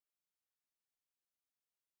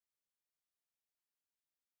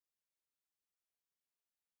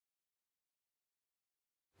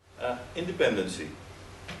Independency.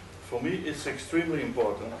 For me, it's extremely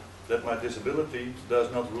important that my disability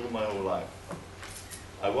does not rule my whole life.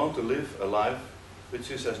 I want to live a life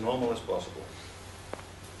which is as normal as possible.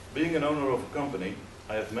 Being an owner of a company,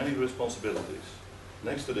 I have many responsibilities.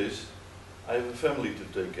 Next to this, I have a family to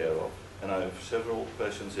take care of, and I have several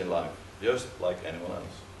passions in life, just like anyone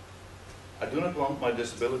else. I do not want my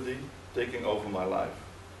disability taking over my life.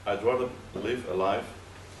 I'd rather live a life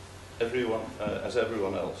as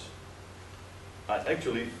everyone else. I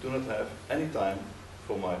actually do not have any time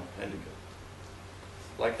for my handicap.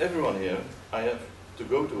 Like everyone here, I have to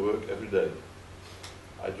go to work every day.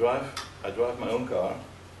 I drive my own car,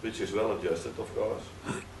 which is well adjusted, of course.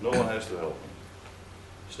 No one has to help me.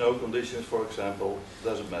 Snow conditions, for example,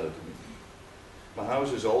 doesn't matter to me. My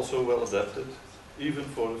house is also well adapted, even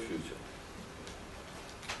for the future.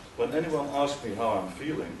 When anyone asks me how I'm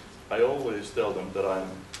feeling, I always tell them that I'm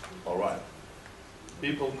alright.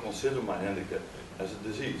 People consider my handicap as a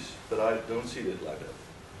disease, but I don't see it like that.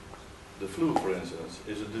 The flu, for instance,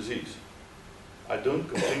 is a disease. I don't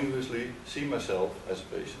continuously see myself as a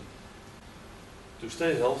patient. To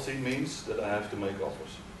stay healthy means that I have to make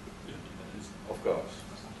offers. Of course.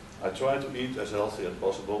 I try to eat as healthy as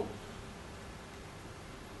possible.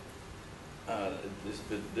 It's a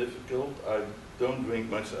bit difficult. I don't drink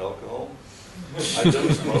much alcohol. I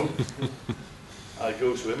don't smoke. I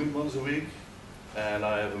go swimming once a week, and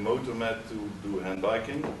I have a motor mat to do hand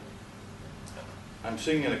biking. I'm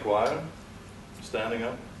singing in a choir, standing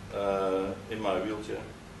up in my wheelchair.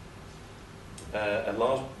 And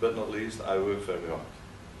last but not least, I work very hard.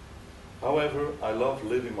 However, I love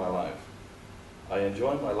living my life. I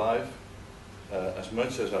enjoy my life as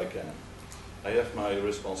much as I can. I have my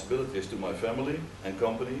responsibilities to my family and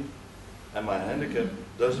company, and my handicap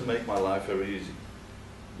doesn't make my life very easy.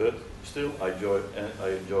 But still, I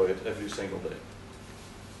enjoy it every single day.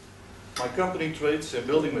 My company trades in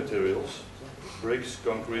building materials, bricks,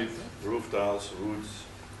 concrete, roof tiles, roofs,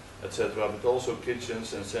 etc., but also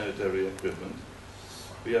kitchens and sanitary equipment.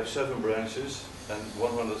 We have 7 branches and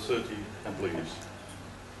 130 employees.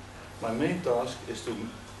 My main task is to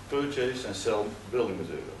purchase and sell building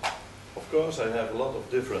materials. Of course, I have a lot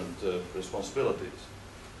of different responsibilities,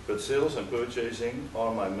 but sales and purchasing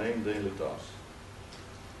are my main daily tasks.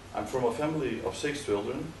 I'm from a family of 6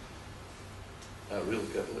 children, real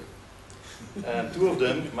Catholic, and 2 of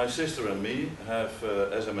them, my sister and me, have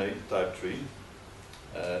SMA type 3.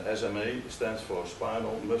 SMA stands for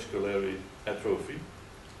spinal muscular atrophy.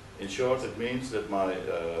 In short, it means that my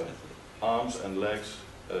arms and legs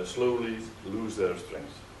slowly lose their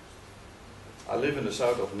strength. I live in the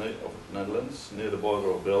south of Netherlands, near the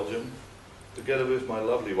border of Belgium, together with my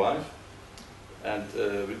lovely wife, and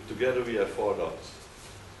together we have 4 daughters.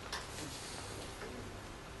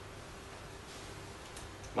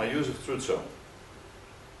 My use of Struzzo.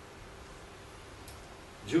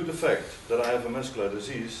 Due to the fact that I have a muscular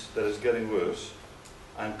disease that is getting worse,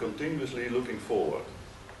 I am continuously looking forward.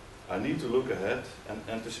 I need to look ahead and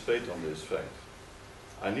anticipate on this fact.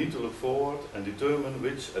 I need to look forward and determine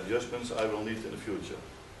which adjustments I will need in the future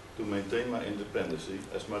to maintain my independence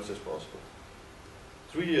as much as possible.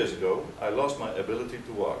 3 years ago, I lost my ability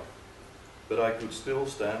to walk, but I could still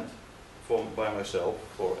stand by myself,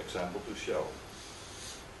 for example, to shower.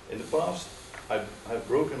 In the past, I have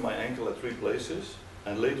broken my ankle at 3 places,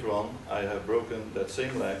 and later on I have broken that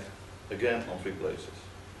same leg again on 3 places.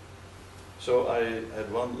 So I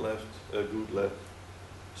had one leg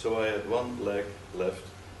left,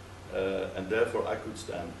 and therefore I could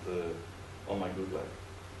stand on my good leg.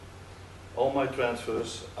 All my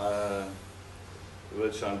transfers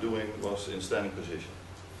which I'm doing was in standing position.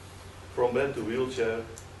 From bed to wheelchair,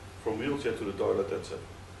 from wheelchair to the toilet, etc.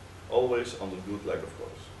 Always on the good leg, of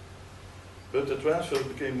course. But the transfer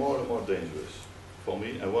became more and more dangerous for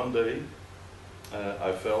me, and one day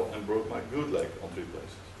I fell and broke my good leg on 3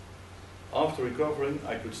 places. After recovering,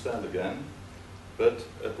 I could stand again, but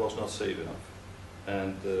it was not safe enough,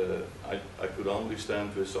 and I could only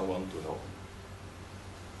stand with someone to help me.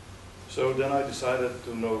 So then I decided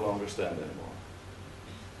to no longer stand anymore.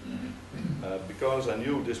 Because I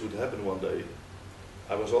knew this would happen one day,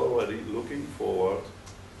 I was already looking forward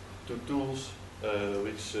to tools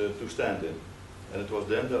to stand in. And it was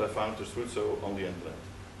then that I found the Struzzo on the internet.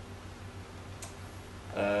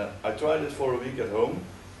 I tried it for a week at home,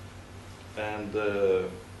 and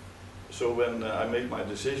so when I made my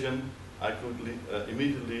decision, I could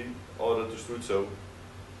immediately order the Struzzo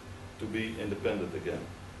to be independent again.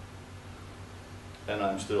 And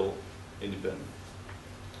I'm still independent.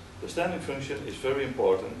 The standing function is very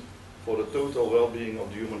important for the total well-being of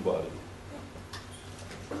the human body.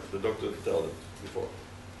 The doctor told it before.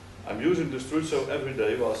 I'm using the Struzzo every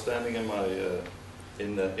day while standing in my,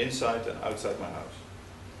 inside and outside my house.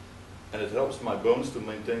 And it helps my bones to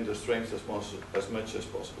maintain their strength as much as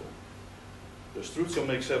possible. The Struzzo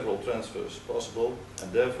makes several transfers possible,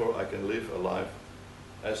 and therefore I can live a life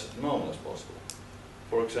as normal as possible.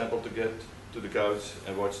 For example, to get to the couch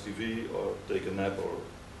and watch TV or take a nap or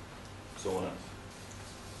so on else.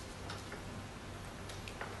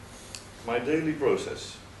 My daily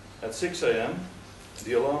process. At 6 a.m.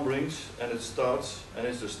 the alarm rings and it starts, and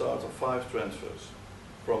it's the start of 5 transfers.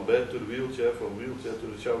 From bed to the wheelchair, from wheelchair to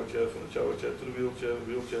the shower chair, from the shower chair to the wheelchair,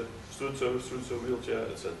 wheelchair, Struzzo, Struzzo, wheelchair,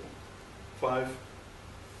 etc. 5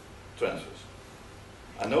 transfers.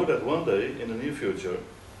 I know that one day in the near future,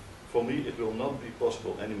 for me it will not be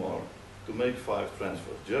possible anymore to make 5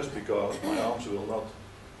 transfers, just because my arms will not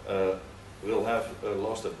will have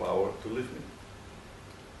lost their power to lift me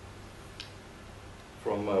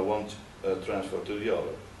from one transfer to the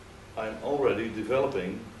other. I'm already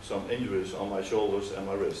developing some injuries on my shoulders and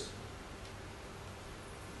my wrists.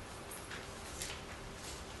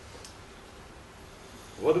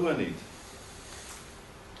 What do I need?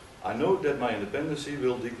 I know that my independency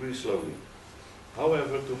will decrease slowly.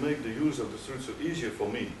 However, to make the use of the Struzzo easier for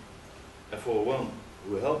me and for one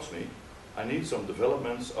who helps me, I need some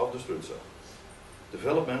developments of the Struzzo.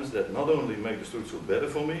 Developments that not only make the Struzzo better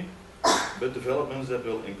for me, but developments that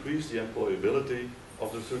will increase the employability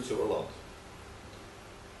of the Struzzo a lot.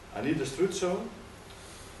 I need a Struzzo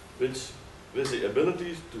with the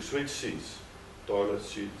ability to switch seats, toilet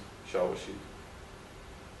seat, shower seat.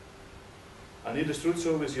 I need a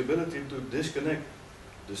Struzzo with the ability to disconnect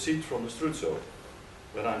the seat from the Struzzo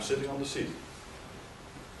when I'm sitting on the seat.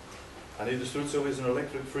 I need a Struzzo with an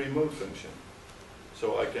electric free mode function,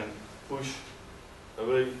 so I can push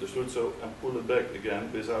away the Struzzo and pull it back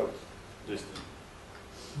again without distance.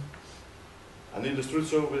 I need a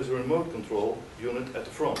Struzzo with a remote control unit at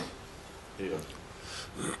the front, here.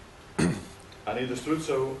 I need a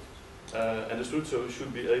Struzzo, and the Struzzo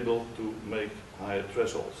should be able to make higher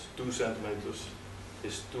thresholds. 2 centimeters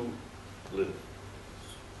is too little.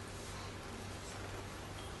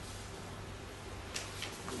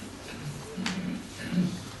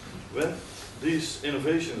 When these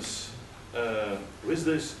innovations, with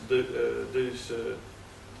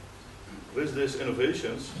these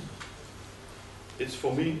innovations, it's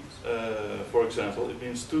for me, for example, it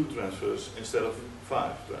means 2 transfers instead of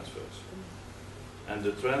 5 transfers. And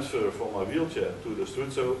the transfer from my wheelchair to the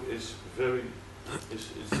Struzzo is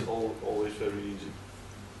always very easy.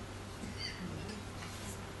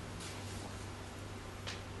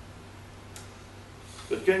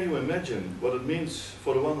 But can you imagine what it means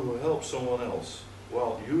for the one who helps someone else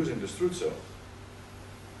while using the Struzzo?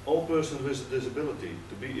 All persons with a disability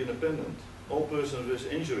to be independent, all persons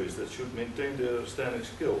with injuries that should maintain their standing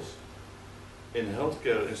skills, in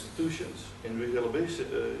healthcare institutions, in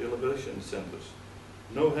rehabilitation centers,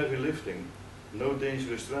 no heavy lifting, no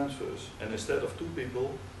dangerous transfers, and instead of 2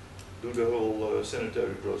 people do the whole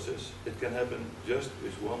sanitary process, it can happen just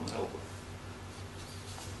with 1 helper.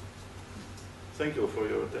 Thank you for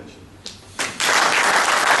your attention.